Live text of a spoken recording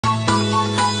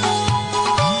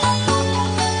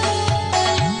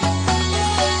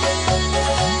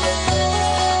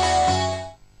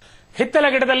ಹಿತ್ತಲ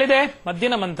ಗಿಡದಲ್ಲಿದೆ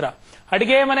ಮದ್ದಿನ ಮಂತ್ರ,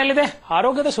 ಅಡಿಗೆ ಮನೆಯಲ್ಲಿದೆ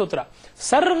ಆರೋಗ್ಯದ ಸೂತ್ರ,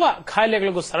 ಸರ್ವ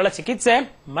ಖಾಯಿಲೆಗಳಿಗೂ ಸರಳ ಚಿಕಿತ್ಸೆ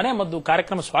ಮನೆ ಮದ್ದು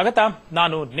ಕಾರ್ಯಕ್ರಮ ಸ್ವಾಗತ.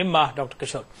 ನಾನು ನಿಮ್ಮ ಡಾಕ್ಟರ್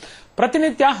ಕಿಶೋರ್.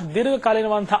 ಪ್ರತಿನಿತ್ಯ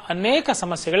ದೀರ್ಘಕಾಲೀನವಂತಹ ಅನೇಕ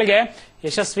ಸಮಸ್ಯೆಗಳಿಗೆ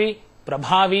ಯಶಸ್ವಿ,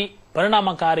 ಪ್ರಭಾವಿ,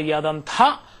 ಪರಿಣಾಮಕಾರಿಯಾದಂತಹ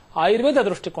ಆಯುರ್ವೇದ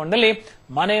ದೃಷ್ಟಿಕೋನದಲ್ಲಿ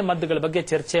ಮನೆ ಮದ್ದುಗಳ ಬಗ್ಗೆ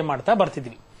ಚರ್ಚೆ ಮಾಡ್ತಾ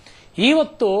ಬರ್ತಿದ್ವಿ.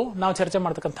 ಇವತ್ತು ನಾವು ಚರ್ಚೆ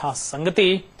ಮಾಡತಕ್ಕಂತಹ ಸಂಗತಿ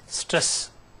ಸ್ಟ್ರೆಸ್.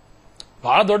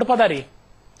 ಬಹಳ ದೊಡ್ಡ ಪದ ರೀ.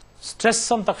 ಸ್ಟ್ರೆಸ್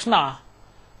ಅಂದ ತಕ್ಷಣ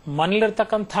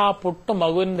ಮನೇಲಿರ್ತಕ್ಕಂಥ ಪುಟ್ಟ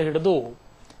ಮಗುವಿನಿಂದ ಹಿಡಿದು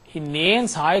ಇನ್ನೇನ್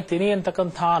ಸಾಯ್ತೀನಿ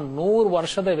ಅಂತಕ್ಕಂಥ 100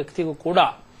 ವರ್ಷದ ವ್ಯಕ್ತಿಗೂ ಕೂಡ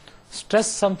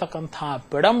ಸ್ಟ್ರೆಸ್ ಅಂತಕ್ಕಂಥ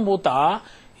ಬೆಡಂಬೂತ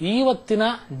ಇವತ್ತಿನ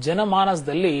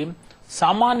ಜನಮಾನಸದಲ್ಲಿ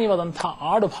ಸಾಮಾನ್ಯವಾದಂತಹ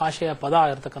ಆಡು ಭಾಷೆಯ ಪದ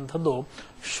ಇರತಕ್ಕಂಥದ್ದು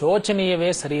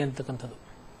ಶೋಚನೀಯವೇ ಸರಿ ಅಂತಕ್ಕಂಥದ್ದು.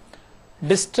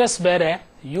 ಡಿಸ್ಟ್ರೆಸ್ ಬೇರೆ,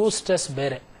 ಯೂ ಸ್ಟ್ರೆಸ್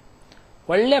ಬೇರೆ.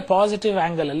 ಒಳ್ಳೆ ಪಾಸಿಟಿವ್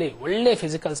ಆಂಗಲ್ ಅಲ್ಲಿ ಒಳ್ಳೆ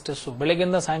ಫಿಸಿಕಲ್ ಸ್ಟ್ರೆಸ್,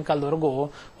 ಬೆಳಗಿಂದ ಸಾಯಂಕಾಲದವರೆಗೂ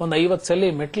ಒಂದು 50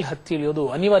 ಸಲ ಮೆಟ್ಲು ಹತ್ತಿ ಇಳಿಯೋದು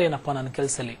ಅನಿವಾರ್ಯನಪ್ಪ ನನ್ನ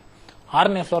ಕೆಲಸದಲ್ಲಿ.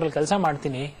 6ನೇ ಫ್ಲೋರ್ ಅಲ್ಲಿ ಕೆಲಸ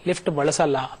ಮಾಡ್ತೀನಿ, ಲಿಫ್ಟ್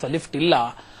ಬಳಸಲ್ಲ ಅಥವಾ ಲಿಫ್ಟ್ ಇಲ್ಲ,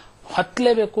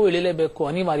 ಹತ್ತಲೇಬೇಕು ಇಳಿಲೇಬೇಕು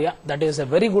ಅನಿವಾರ್ಯ. That is a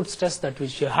very good stress that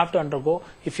which you have to undergo.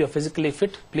 If you are physically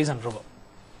fit, please undergo.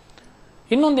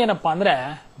 ಇನ್ನೊಂದೇನಪ್ಪಾ ಅಂದ್ರೆ,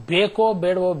 ಬೇಕೋ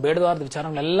ಬೇಡವೋ ಬೇಡವಾದ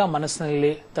ವಿಚಾರಗಳೆಲ್ಲ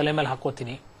ಮನಸ್ಸಿನಲ್ಲಿ ತಲೆ ಮೇಲೆ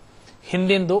ಹಾಕೋತೀನಿ.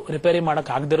 ಹಿಂದಿಂದು ರಿಪೇರಿ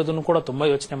ಮಾಡಕ್ ಆಗದಿರೋದನ್ನು ಕೂಡ ತುಂಬಾ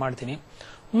ಯೋಚನೆ ಮಾಡ್ತೀನಿ.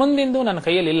 ಮುಂದಿಂದು ನನ್ನ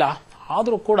ಕೈಯಲ್ಲಿ ಇಲ್ಲ,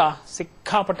 ಆದ್ರೂ ಕೂಡ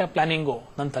ಸಿಕ್ಕಾಪಟ್ಟೆ ಪ್ಲಾನಿಂಗು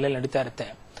ನನ್ನ ತಲೆಯಲ್ಲಿ ನಡೀತಾ ಇರುತ್ತೆ.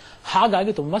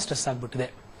 ಹಾಗಾಗಿ ತುಂಬಾ ಸ್ಟ್ರೆಸ್ ಆಗ್ಬಿಟ್ಟಿದೆ.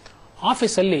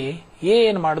 ಆಫೀಸಲ್ಲಿ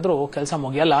ಏನ್ ಮಾಡಿದ್ರು ಕೆಲಸ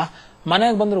ಮುಗಿಯಲ್ಲ.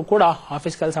 ಮನೆಗೆ ಬಂದ್ರು ಕೂಡ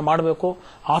ಆಫೀಸ್ ಕೆಲಸ ಮಾಡಬೇಕು,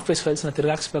 ಆಫೀಸ್ ಫೈಲ್ಸ್ ನ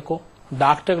ತಿರುಗಾಕ್ಸ್ಬೇಕು.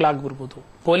 ಡಾಕ್ಟರ್ಗಳಾಗಿರ್ಬೋದು,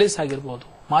 ಪೊಲೀಸ್ ಆಗಿರ್ಬೋದು,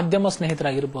 ಮಾಧ್ಯಮ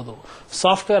ಸ್ನೇಹಿತರಾಗಿರ್ಬೋದು,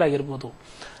 ಸಾಫ್ಟ್ವೇರ್ ಆಗಿರ್ಬೋದು,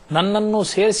 ನನ್ನನ್ನು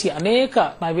ಸೇರಿಸಿ ಅನೇಕ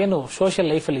ನಾವೇನು ಸೋಷಿಯಲ್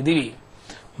ಲೈಫಲ್ಲಿ ಇದೀವಿ.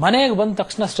 ಮನೆಗೆ ಬಂದ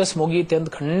ತಕ್ಷಣ ಸ್ಟ್ರೆಸ್ ಮುಗಿಯುತ್ತೆ ಅಂತ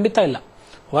ಖಂಡಿತ ಇಲ್ಲ.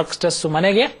 ವರ್ಕ್ ಸ್ಟ್ರೆಸ್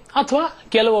ಮನೆಗೆ, ಅಥವಾ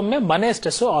ಕೆಲವೊಮ್ಮೆ ಮನೆ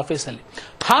ಸ್ಟ್ರೆಸ್ ಆಫೀಸಲ್ಲಿ.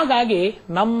 ಹಾಗಾಗಿ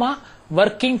ನಮ್ಮ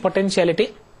ವರ್ಕಿಂಗ್ ಪೊಟೆನ್ಶಿಯಾಲಿಟಿ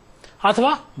ಅಥವಾ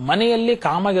ಮನೆಯಲ್ಲಿ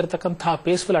ಕಾಮಾಗಿರ್ತಕ್ಕಂತಹ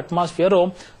ಪೀಸ್ಫುಲ್ ಅಟ್ಮಾಸ್ಫಿಯರ್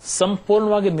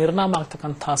ಸಂಪೂರ್ಣವಾಗಿ ನಿರ್ನಾಮ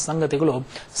ಆಗ್ತಕ್ಕಂತಹ ಸಂಗತಿಗಳು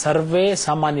ಸರ್ವೇ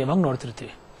ಸಾಮಾನ್ಯವಾಗಿ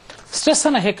ನೋಡ್ತಿರ್ತೀವಿ. ಸ್ಟ್ರೆಸ್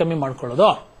ಅನ್ನ ಹೇಗೆ ಕಮ್ಮಿ ಮಾಡ್ಕೊಳ್ಳೋದು?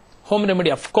 ಹೋಮ್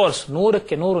ರೆಮಿಡಿ ಅಫ್ಕೋರ್ಸ್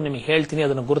 100ಕ್ಕೆ 100 ನಿಮಗೆ ಹೇಳ್ತೀನಿ,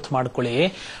 ಅದನ್ನು ಗುರುತು ಮಾಡ್ಕೊಳ್ಳಿ.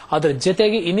 ಅದರ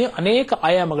ಜೊತೆಗೆ ಇನ್ನೂ ಅನೇಕ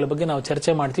ಆಯಾಮಗಳ ಬಗ್ಗೆ ನಾವು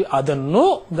ಚರ್ಚೆ ಮಾಡ್ತೀವಿ, ಅದನ್ನೂ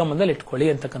ಗಮನದಲ್ಲಿ ಇಟ್ಕೊಳ್ಳಿ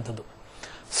ಅಂತಕ್ಕಂಥದ್ದು.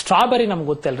 ಸ್ಟ್ರಾಬೆರಿ ನಮ್ಗೆ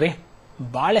ಗೊತ್ತಲ್ರಿ,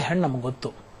 ಬಾಳೆಹಣ್ಣು ನಮ್ಗೆ ಗೊತ್ತು,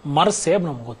 ಮರಸೇಬ್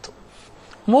ನಮ್ಗೆ ಗೊತ್ತು.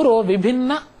 3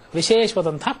 ವಿಭಿನ್ನ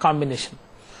ವಿಶೇಷವಾದಂತಹ ಕಾಂಬಿನೇಷನ್.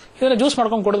 ಇದನ್ನ ಜ್ಯೂಸ್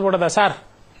ಮಾಡ್ಕೊಂಡು ಕುಡಿದ್ಬಿಡೋದ ಸರ್?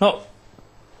 ನೋ,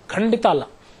 ಖಂಡಿತ ಅಲ್ಲ.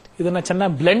 ಇದನ್ನ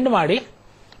ಚೆನ್ನಾಗಿ ಬ್ಲೆಂಡ್ ಮಾಡಿ,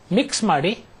 ಮಿಕ್ಸ್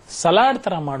ಮಾಡಿ, ಸಲಾಡ್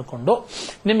ತರ ಮಾಡಿಕೊಂಡು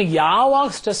ನಿಮಗೆ ಯಾವಾಗ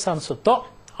ಸ್ಟ್ರೆಸ್ ಅನ್ಸುತ್ತೋ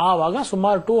ಆವಾಗ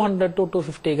ಸುಮಾರು 200 to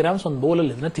 250 ಗ್ರಾಮ್ಸ್ ಒಂದು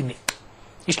ಬೌಲಲ್ಲಿ ಇದನ್ನ ತಿನ್ನಿ.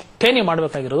 ಇಷ್ಟೇ ನೀವು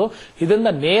ಮಾಡಬೇಕಾಗಿರೋದು. ಇದರಿಂದ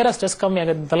ನೇರ ಸ್ಟ್ರೆಸ್ ಕಮ್ಮಿ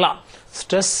ಆಗೋದಂತಲ್ಲ,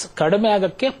 ಸ್ಟ್ರೆಸ್ ಕಡಿಮೆ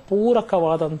ಆಗಕ್ಕೆ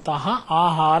ಪೂರಕವಾದಂತಹ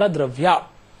ಆಹಾರ ದ್ರವ್ಯ.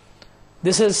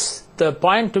 This is the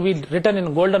point to B return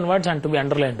in golden words and to B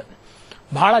underlined.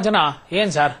 ಬಹಳ ಜನ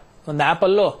ಏನ್ ಸರ್, ಒಂದು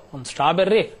ಆಪಲ್ಲು, ಒಂದು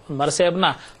ಸ್ಟ್ರಾಬೆರ್ರಿ, ಒಂದು ಮರಸೇಬ್ನ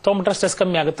ತೊಗೊಂಡ್ಬಿಟ್ರೆ ಸ್ಟ್ರೆಸ್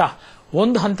ಕಮ್ಮಿ ಆಗುತ್ತಾ?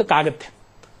 ಒಂದು ಹಂತಕ್ಕೆ ಆಗುತ್ತೆ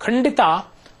ಖಂಡಿತ.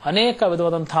 ಅನೇಕ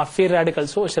ವಿಧವಾದಂತಹ ಫ್ರೀ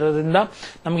ರ್ಯಾಡಿಕಲ್ಸ್ ಶರೀರದಿಂದ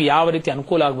ನಮ್ಗೆ ಯಾವ ರೀತಿ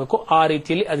ಅನುಕೂಲ ಆಗಬೇಕು ಆ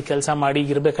ರೀತಿಯಲ್ಲಿ ಅದು ಕೆಲಸ ಮಾಡಿ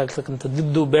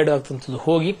ಇರಬೇಕಾಗ್ತಕ್ಕಂಥದ್ದು ಬೇಡವಾಗ್ತಕ್ಕಂಥದ್ದು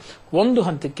ಹೋಗಿ ಒಂದು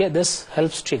ಹಂತಕ್ಕೆ this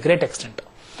helps to great extent.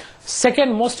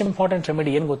 Second most important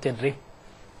remedy ಏನ್ ಗೊತ್ತೇನ್ರಿ?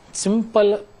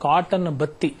 ಸಿಂಪಲ್ ಕಾಟನ್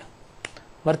ಬತ್ತಿ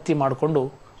ವರ್ತಿ ಮಾಡಿಕೊಂಡು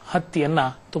ಹತ್ತಿಯನ್ನ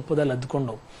ತುಪ್ಪದಲ್ಲಿ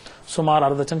ಅದ್ಕೊಂಡು ಸುಮಾರು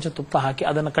ಅರ್ಧ ಚಮಚ ತುಪ್ಪ ಹಾಕಿ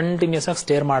ಅದನ್ನು ಕಂಟಿನ್ಯೂಸ್ ಆಗಿ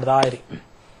ಸ್ಟೇರ್ ಮಾಡ್ದಾ ಇರಿ.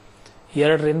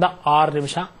 2 ರಿಂದ 6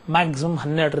 ನಿಮಿಷ, ಮ್ಯಾಕ್ಸಿಮಮ್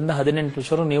 12 ರಿಂದ 18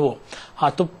 ನಿಮಿಷವರೆಗೂ ನೀವು ಆ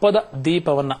ತುಪ್ಪದ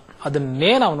ದೀಪವನ್ನ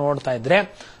ಅದನ್ನೇ ನಾವು ನೋಡ್ತಾ ಇದ್ರೆ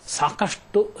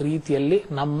ಸಾಕಷ್ಟು ರೀತಿಯಲ್ಲಿ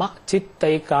ನಮ್ಮ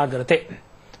ಚಿತ್ತೈಕಾಗ್ರತೆ,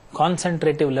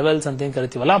 ಕಾನ್ಸಂಟ್ರೇಟಿವ್ ಲೆವೆಲ್ಸ್ ಅಂತ ಏನ್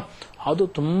ಕರಿತೀವಲ್ಲ, ಅದು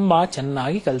ತುಂಬಾ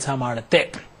ಚೆನ್ನಾಗಿ ಕೆಲಸ ಮಾಡುತ್ತೆ.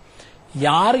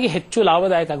 ಯಾರಿಗೆ ಹೆಚ್ಚು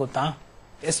ಲಾಭದಾಯಕ ಆಗುತ್ತಾ?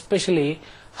 ಎಸ್ಪೆಷಲಿ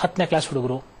 10ನೇ ಕ್ಲಾಸ್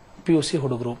ಹುಡುಗರು, PUC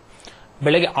ಹುಡುಗರು.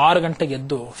 ಬೆಳಗ್ಗೆ 6 ಗಂಟೆಗೆ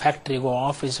ಎದ್ದು ಫ್ಯಾಕ್ಟ್ರಿಗೋ,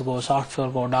 ಆಫೀಸ್ಗೋ,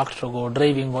 ಸಾಫ್ಟ್ವೇರ್ಗೋ, ಡಾಕ್ಟರ್ಗೋ,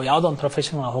 ಡ್ರೈವಿಂಗೋ ಯಾವುದೋ ಒಂದು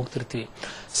ಪ್ರೊಫೆಷನ್ ನಾವು ಹೋಗ್ತಿರ್ತೀವಿ.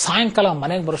 ಸಾಯಂಕಾಲ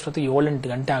ಮನೆಗೆ ಬರೋಷ್ಟೊತ್ತಿಗೆ 7-8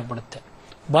 ಗಂಟೆ ಆಗ್ಬಿಡುತ್ತೆ.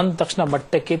 ಬಂದ ತಕ್ಷಣ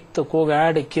ಬಟ್ಟೆ ಕಿತ್ತು,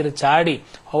 ಕೂಗಾಡಿ, ಕಿರ್ಚಾಡಿ,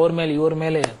 ಅವ್ರ ಮೇಲೆ ಇವ್ರ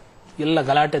ಮೇಲೆ ಎಲ್ಲ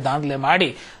ಗಲಾಟೆ ದಾಂಧಲೆ ಮಾಡಿ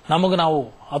ನಮಗೆ ನಾವು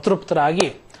ಅತೃಪ್ತರಾಗಿ,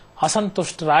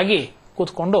 ಅಸಂತುಷ್ಟರಾಗಿ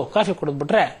ಕೂತ್ಕೊಂಡು ಕಾಫಿ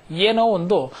ಕುಡಿದ್ಬಿಟ್ರೆ ಏನೋ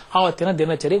ಒಂದು ಆವತ್ತಿನ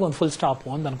ದಿನಚರಿಗೆ ಒಂದು ಫುಲ್ ಸ್ಟಾಪ್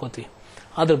ಅಂತ ಅನ್ಕೋತೀವಿ.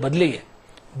 ಅದ್ರ ಬದಲಿಗೆ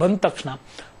ಬಂದ ತಕ್ಷಣ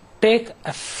take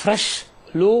A fresh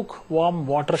luke warm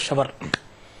water shower,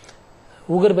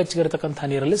 ಉಗುರು ಬೆಚ್ಚಗಿರತಕ್ಕಂಥ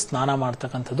ನೀರಲ್ಲಿ ಸ್ನಾನ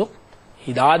ಮಾಡ್ತಕ್ಕಂಥದ್ದು.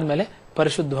 ಇದಾದ್ಮೇಲೆ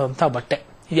ಪರಿಶುದ್ಧವಂತಹ ಬಟ್ಟೆ.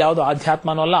 ಇದ್ಯಾವುದು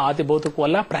ಆಧ್ಯಾತ್ಮನೂ ಅಲ್ಲ, ಆದಿ ಭೌತಿಕವೂ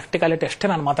ಅಲ್ಲ, ಪ್ರಾಕ್ಟಿಕಾಲಿಟಿ ಅಷ್ಟೇ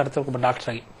ನಾನು ಮಾತಾಡ್ತಿರ್ಬೇಕು ಡಾಕ್ಟರ್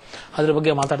ಆಗಿ. ಅದ್ರ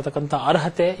ಬಗ್ಗೆ ಮಾತಾಡ್ತಕ್ಕಂಥ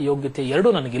ಅರ್ಹತೆ, ಯೋಗ್ಯತೆ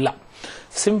ಎರಡೂ ನನಗಿಲ್ಲ.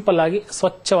 ಸಿಂಪಲ್ ಆಗಿ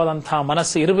ಸ್ವಚ್ಛವಾದಂತಹ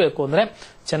ಮನಸ್ಸು ಇರಬೇಕು ಅಂದ್ರೆ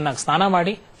ಚೆನ್ನಾಗಿ ಸ್ನಾನ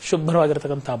ಮಾಡಿ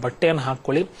ಶುಭ್ರವಾಗಿರ್ತಕ್ಕಂಥ ಬಟ್ಟೆಯನ್ನು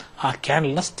ಹಾಕೊಳ್ಳಿ. ಆ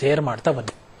ಕ್ಯಾಂಡಲ್ನ ಸ್ಟೇರ್ ಮಾಡ್ತಾ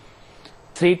ಬನ್ನಿ.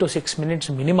 3 to 6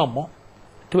 minutes minimum,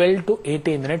 12 to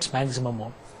 18 minutes maximum.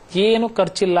 ಏನು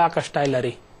ಖರ್ಚಿಲ್ಲ, ಕಷ್ಟ ಇಲ್ಲ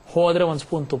ರೀ. ಹೋದ್ರೆ 1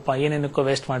 ಸ್ಪೂನ್ ತುಪ್ಪ, ಏನೇನಕ್ಕೋ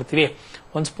ವೇಸ್ಟ್ ಮಾಡ್ತೀವಿ.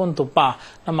 1 ಸ್ಪೂನ್ ತುಪ್ಪ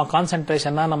ನಮ್ಮ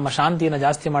ಕಾನ್ಸಂಟ್ರೇಷನ್, ನಮ್ಮ ಶಾಂತಿಯನ್ನು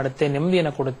ಜಾಸ್ತಿ ಮಾಡುತ್ತೆ,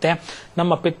 ನೆಮ್ಮದಿಯನ್ನು ಕೊಡುತ್ತೆ,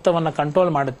 ನಮ್ಮ ಪಿತ್ತವನ್ನು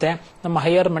ಕಂಟ್ರೋಲ್ ಮಾಡುತ್ತೆ, ನಮ್ಮ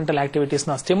ಹೈಯರ್ ಮೆಂಟಲ್ ಆಕ್ಟಿವಿಟೀಸ್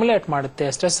ನ ಸ್ಟಿಮ್ಯುಲೇಟ್ ಮಾಡುತ್ತೆ,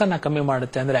 ಸ್ಟ್ರೆಸ್ ಅನ್ನ ಕಮ್ಮಿ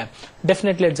ಮಾಡುತ್ತೆ. ಅಂದ್ರೆ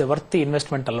ಡೆಫಿನೆಟ್ಲಿ ಇಟ್ಸ್ ಎ ವರ್ತಿ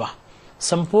ಇನ್ವೆಸ್ಟ್ಮೆಂಟ್ ಅಲ್ವಾ?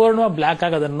 ಸಂಪೂರ್ಣವಾಗಿ ಬ್ಲ್ಯಾಕ್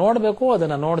ಆಗಿ ಅದನ್ನು ನೋಡಬೇಕು,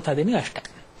 ಅದನ್ನು ನೋಡ್ತಾ ಇದ್ದೀನಿ ಅಷ್ಟೇ.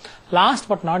 Last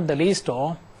but not the least,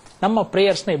 ನಮ್ಮ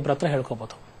ಪ್ರೇಯರ್ಸ್ನ ಇಬ್ಬರ ಹತ್ರ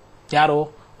ಹೇಳ್ಕೋಬಹುದು. ಯಾರು?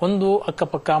 ಒಂದು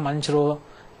ಅಕ್ಕಪಕ್ಕ ಮನುಷ್ಯರು,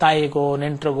 ತಾಯಿಗೋ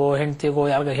ನೆಂಟ್ರಿಗೋ ಹೆಂಡತಿಗೋ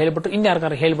ಯಾರಿಗಾರು ಹೇಳ್ಬಿಟ್ಟು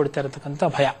ಇನ್ಯಾರಿಗಾರು ಹೇಳ್ಬಿಡ್ತಾ ಇರತಕ್ಕಂಥ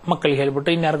ಭಯ, ಮಕ್ಕಳಿಗೆ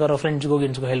ಹೇಳ್ಬಿಟ್ಟು ಇನ್ಯಾರಿಗಾರು ಫ್ರೆಂಡ್ಸ್ಗೋ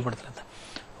ಗಿನ್ಸ್ಗೋ ಹೇಳ್ಬಿಡ್ತಾರೆ ಅಂತ.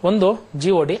 ಒಂದು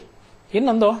GOD,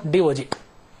 ಇನ್ನೊಂದು DOG.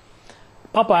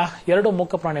 ಪಾಪ ಎರಡು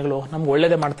ಮೂಕ ಪ್ರಾಣಿಗಳು ನಮ್ಗೆ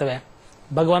ಒಳ್ಳೇದೇ ಮಾಡ್ತವೆ,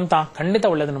 ಭಗವಂತ ಖಂಡಿತ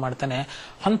ಒಳ್ಳೇದನ್ನು ಮಾಡ್ತಾನೆ.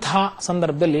 ಅಂತಹ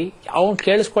ಸಂದರ್ಭದಲ್ಲಿ ಅವನು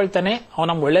ಕೇಳಿಸ್ಕೊಳ್ತಾನೆ, ಅವನು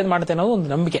ನಮ್ಗೆ ಒಳ್ಳೇದು ಮಾಡ್ತಾನೆ ಅನ್ನೋದು ಒಂದು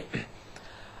ನಂಬಿಕೆ,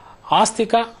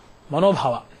 ಆಸ್ತಿಕ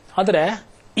ಮನೋಭಾವ. ಆದರೆ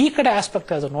ಈ ಕಡೆ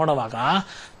ಆಸ್ಪೆಕ್ಟ್ ಅದು ನೋಡುವಾಗ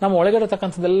ನಮ್ಮ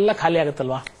ಒಳಗಿರತಕ್ಕಂಥದ್ದೆಲ್ಲ ಖಾಲಿ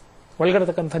ಆಗುತ್ತಲ್ವಾ,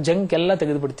 ಒಳಗಿರತಕ್ಕಂಥ ಜಂಕ್ ಎಲ್ಲ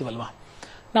ತೆಗೆದು ಬಿಡ್ತೀವಲ್ವಾ.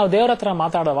 ನಾವು ದೇವರ ಹತ್ರ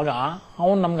ಮಾತಾಡುವಾಗ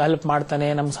ಅವನು ನಮ್ಗೆ ಹೆಲ್ಪ್ ಮಾಡ್ತಾನೆ,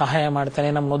 ನಮ್ಗೆ ಸಹಾಯ ಮಾಡ್ತಾನೆ,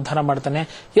 ನಮ್ಗೆ ಉದ್ಧಾರ ಮಾಡ್ತಾನೆ,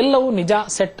 ಎಲ್ಲವೂ ನಿಜ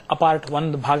ಸೆಟ್ ಅಪಾರ್ಟ್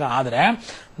ಒಂದು ಭಾಗ. ಆದರೆ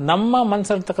ನಮ್ಮ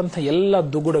ಮನಸ್ಸಲ್ಲಿರ್ತಕ್ಕಂಥ ಎಲ್ಲ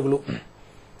ದುಗುಡಗಳು,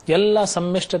 ಎಲ್ಲ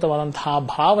ಸಮ್ಮಿಶ್ರಿತವಾದಂತಹ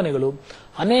ಭಾವನೆಗಳು,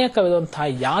 ಅನೇಕ ವಿಧವಂತಹ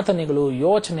ಯಾತನೆಗಳು,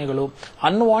 ಯೋಚನೆಗಳು,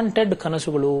 ಅನ್ವಾಂಟೆಡ್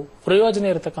ಕನಸುಗಳು, ಪ್ರಯೋಜನ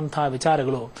ಇರತಕ್ಕಂತಹ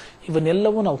ವಿಚಾರಗಳು,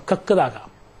 ಇವನ್ನೆಲ್ಲವೂ ನಾವು ಕಕ್ಕದಾಗ,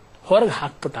 ಹೊರಗೆ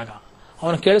ಹಾಕ್ಬಿಟ್ಟಾಗ,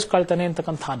 ಅವನು ಕೇಳಿಸ್ಕೊಳ್ತಾನೆ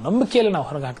ಅಂತಕ್ಕಂತಹ ನಂಬಿಕೆಯಲ್ಲಿ ನಾವು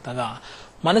ಹೊರಗೆ ಹಾಕಿದಾಗ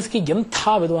ಮನಸ್ಸಿಗೆ ಎಂಥ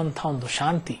ವಿಧವಂತಹ ಒಂದು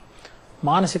ಶಾಂತಿ,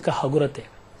 ಮಾನಸಿಕ ಹಗುರತೆ,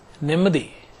 ನೆಮ್ಮದಿ,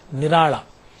 ನಿರಾಳ,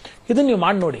 ಇದನ್ನು ನೀವು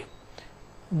ಮಾಡಿ ನೋಡಿ.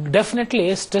 ಡೆಫಿನೆಟ್ಲಿ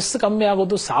ಸ್ಟ್ರೆಸ್ ಕಮ್ಮಿ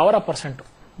ಆಗೋದು 1000%,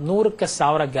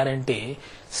 100% ಗ್ಯಾರಂಟಿ.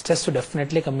 ಸ್ಟ್ರೆಸ್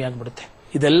ಡೆಫಿನೆಟ್ಲಿ ಕಮ್ಮಿ ಆಗಿಬಿಡುತ್ತೆ.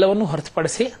 ಇದೆಲ್ಲವನ್ನು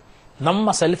ಹೊರತುಪಡಿಸಿ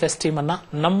ನಮ್ಮ ಸೆಲ್ಫ್ ಎಸ್ಟೀಮ್ ಅನ್ನ,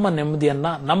 ನಮ್ಮ ನೆಮ್ಮದಿಯನ್ನ,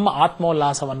 ನಮ್ಮ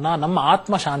ಆತ್ಮೋಲ್ಲಾಸವನ್ನ, ನಮ್ಮ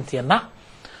ಆತ್ಮಶಾಂತಿಯನ್ನ,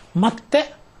 ಮತ್ತೆ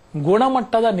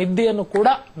ಗುಣಮಟ್ಟದ ನಿದ್ದೆಯನ್ನು ಕೂಡ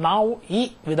ನಾವು ಈ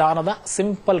ವಿಧಾನದ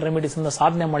ಸಿಂಪಲ್ ರೆಮಿಡೀಸ್ ಇಂದ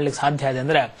ಸಾಧನೆ ಮಾಡ್ಲಿಕ್ಕೆ ಸಾಧ್ಯ ಇದೆ.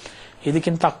 ಅಂದ್ರೆ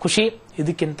ಇದಕ್ಕಿಂತ ಖುಷಿ,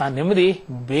 ಇದಕ್ಕಿಂತ ನೆಮ್ಮದಿ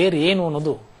ಬೇರೆ ಏನು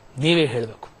ಅನ್ನೋದು ನೀವೇ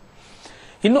ಹೇಳಬೇಕು.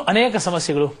 ಇನ್ನು ಅನೇಕ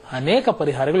ಸಮಸ್ಯೆಗಳು, ಅನೇಕ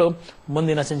ಪರಿಹಾರಗಳು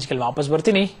ಮುಂದಿನ ಸಂಚಿಕೆಯಲ್ಲಿ ವಾಪಸ್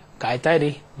ಬರ್ತೀನಿ. ಕಾಯ್ತಾ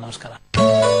ಇರಿ. ನಮಸ್ಕಾರ.